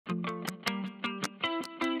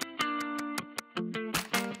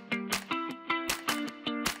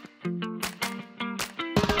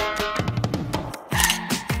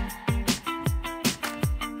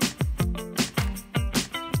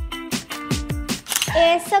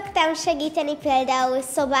Én szoktam segíteni, például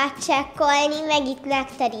szobát chekkolni, meg itt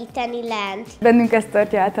megteríteni lent. Bennünk ezt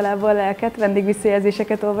tartja általában a lelket,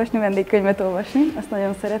 vendégvisszajelzéseket olvasni, vendégkönyvet olvasni, azt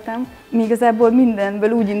nagyon szeretem. Mi igazából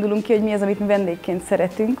mindenből úgy indulunk ki, hogy mi az, amit mi vendégként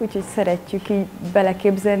szeretünk, úgyhogy szeretjük így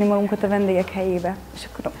beleképzelni magunkat a vendégek helyébe, és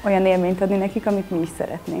akkor olyan élményt adni nekik, amit mi is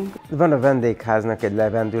szeretnénk. Van a vendégháznak egy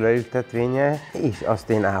levendulaültetvénye, és azt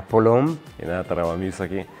én ápolom. Én általában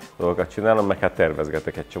műszaki dolgokat csinálom, meg hát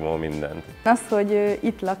tervezgetek egy csomó mindent. Az, hogy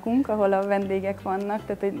itt lakunk, ahol a vendégek vannak,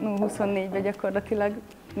 tehát egy 24-ben gyakorlatilag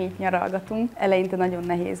mi itt nyaralgatunk. Eleinte nagyon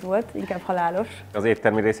nehéz volt, inkább halálos. Az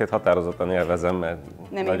éttermi részét határozottan élvezem, mert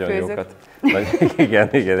nem nagyon jókat.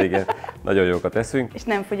 Igen. Nagyon jókat eszünk. És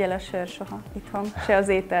nem fogy el a sör soha itthon, se az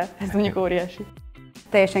étel, ez mondjuk óriási.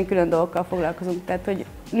 Teljesen külön dolgokkal foglalkozunk, tehát hogy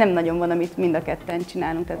nem nagyon van, amit mind a ketten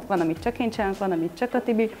csinálunk. Tehát van, amit csak én csinálok, van, amit csak a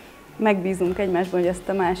Tibi. Megbízunk egymásban, hogy ezt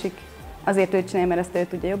a másik azért őt csinálja, mert ezt ő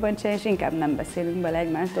tudja jobban csinálni, és inkább nem beszélünk bele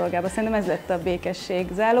egymás dolgába. Szerintem ez lett a békesség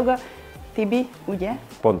záloga. Tibi, ugye?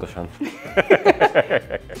 Pontosan.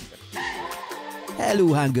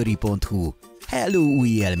 hellohungary.hu. Hello új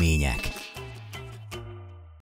élmények!